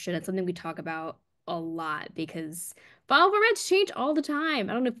question. It's something we talk about a lot because file formats change all the time.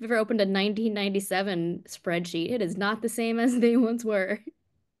 I don't know if you've ever opened a 1997 spreadsheet. It is not the same as they once were.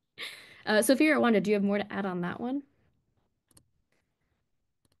 Sophia or Wanda, do you have more to add on that one?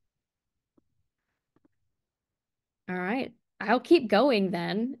 All right, I'll keep going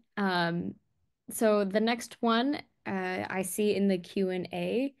then. So the next one I see in the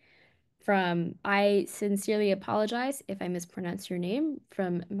Q&A from, I sincerely apologize if I mispronounce your name,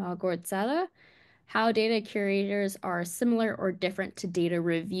 from Malgorzata. How data curators are similar or different to data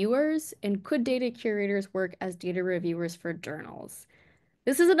reviewers, and could data curators work as data reviewers for journals?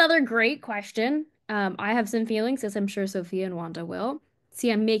 This is another great question. I have some feelings, as I'm sure Sophia and Wanda will.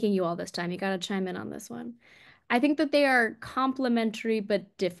 See, I'm making you all this time. You got to chime in on this one. I think that they are complementary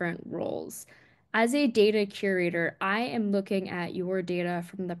but different roles. As a data curator, I am looking at your data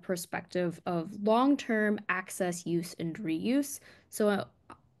from the perspective of long-term access, use, and reuse. So,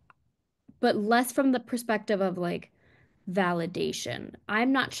 but less from the perspective of like validation.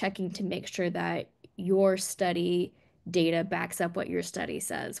 I'm not checking to make sure that your study data backs up what your study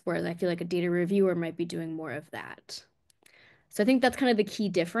says, whereas I feel like a data reviewer might be doing more of that. So I think that's kind of the key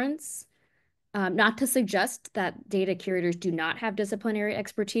difference. Not to suggest that data curators do not have disciplinary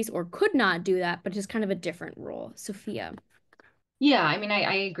expertise or could not do that, but just kind of a different role. Sophia. Yeah, I mean,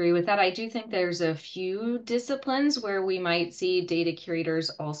 I agree with that. I do think there's a few disciplines where we might see data curators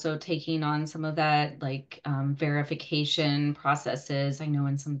also taking on some of that, like verification processes. I know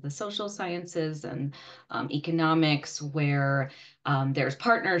in some of the social sciences and economics where there's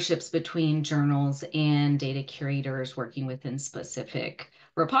partnerships between journals and data curators working within specific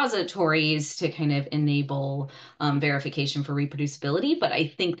repositories to kind of enable verification for reproducibility. But I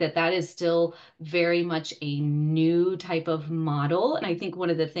think that that is still very much a new type of model. And I think one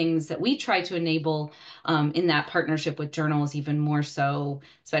of the things that we try to enable in that partnership with journals, even more so,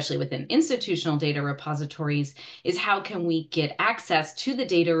 especially within institutional data repositories, is how can we get access to the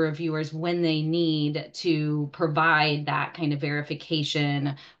data reviewers when they need to provide that kind of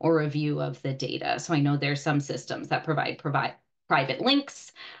verification or review of the data. So I know there's some systems that provide private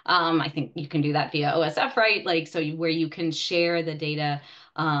links. I think you can do that via OSF, right? Like, so where you can share the data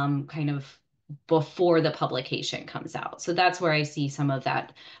kind of before the publication comes out. So that's where I see some of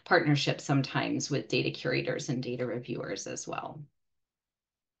that partnership sometimes with data curators and data reviewers as well.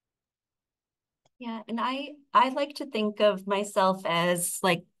 Yeah, and I like to think of myself as,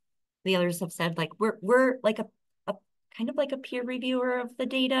 like the others have said, like we're like a kind of like a peer reviewer of the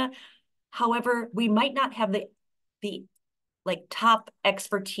data. However, we might not have the like top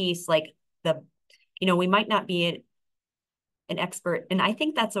expertise, like we might not be an expert, and I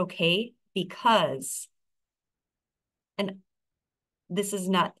think that's okay because, and this is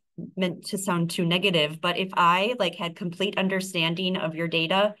not meant to sound too negative, but if I like had complete understanding of your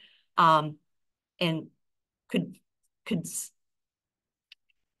data, and could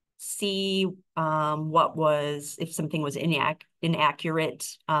see what was, if something was inaccurate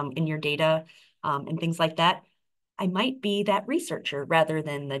in your data, and things like that, I might be that researcher rather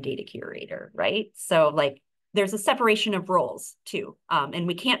than the data curator, right? So like there's a separation of roles too, and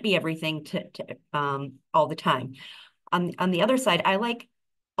we can't be everything to all the time. On the other side, I like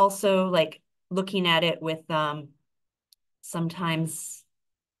also like looking at it with sometimes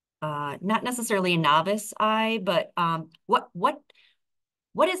not necessarily a novice eye, but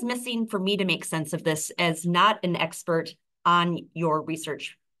what is missing for me to make sense of this as not an expert on your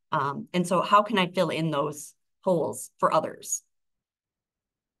research? And so how can I fill in those holes for others?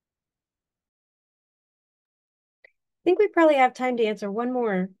 I think we probably have time to answer one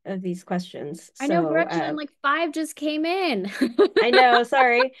more of these questions. I know, So Gretchen, and like 5 just came in. I know,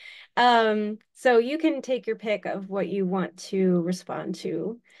 sorry. So you can take your pick of what you want to respond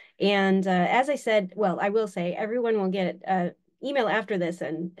to. And as I said, well, I will say everyone will get an email after this,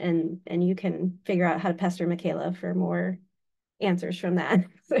 and you can figure out how to pester Michaela for more answers from that.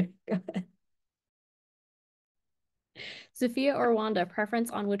 So, go ahead. Sophia or Wanda, preference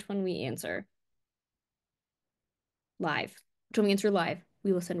on which one we answer? Live. Which one we answer live?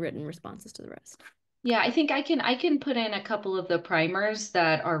 We will send written responses to the rest. Yeah, I think I can put in a couple of the primers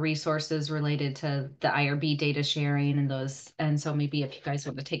that are resources related to the IRB data sharing and those. And so maybe if you guys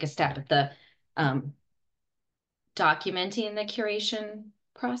want to take a step at the documenting the curation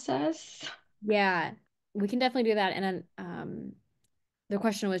process. Yeah, we can definitely do that. And then the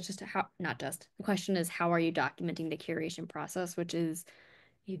question was just how, not just, the question is how are you documenting the curation process, which is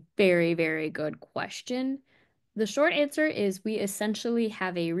a very, very good question. The short answer is we essentially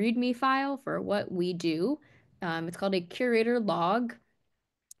have a README file for what we do. It's called a curator log.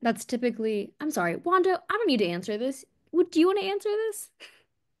 That's typically, I'm sorry, Wanda, I don't need to answer this. Do you want to answer this?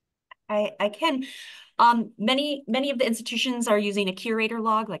 I can. Many of the institutions are using a curator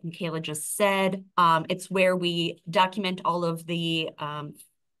log, like Michaela just said. It's where we document all of the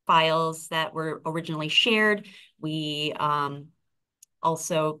files that were originally shared. We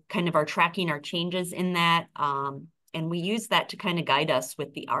also kind of are tracking our changes in that. And we use that to kind of guide us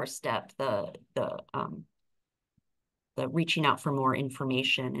with the R step, the reaching out for more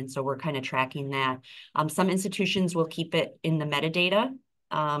information. And so we're kind of tracking that. Some institutions will keep it in the metadata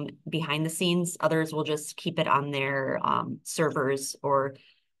behind the scenes. Others will just keep it on their servers or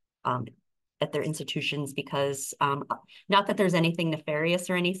at their institutions, because not that there's anything nefarious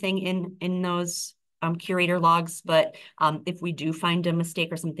or anything in those curator logs, but if we do find a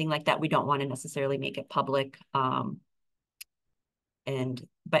mistake or something like that, we don't want to necessarily make it public.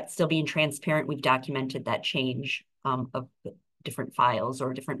 But still being transparent, we've documented that change of different files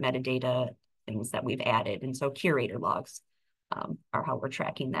or different metadata things that we've added. And so curator logs are how we're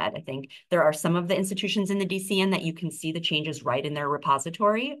tracking that. I think there are some of the institutions in the DCN that you can see the changes right in their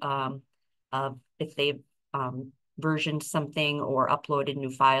repository if they've versioned something or uploaded new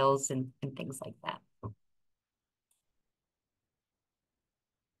files and things like that.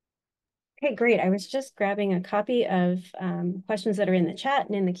 Okay, great. I was just grabbing a copy of questions that are in the chat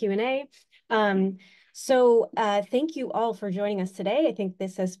and in the Q&A. Thank you all for joining us today. I think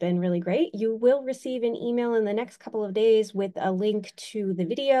this has been really great. You will receive an email in the next couple of days with a link to the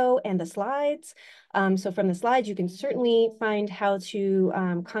video and the slides. So from the slides, you can certainly find how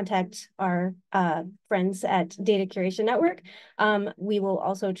to contact our friends at Data Curation Network. We will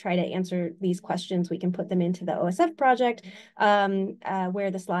also try to answer these questions. We can put them into the OSF project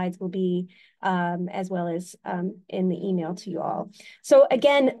where the slides will be, as well as in the email to you all. So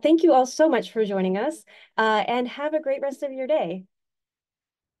again, thank you all so much for joining us, and have a great rest of your day.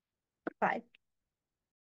 Bye.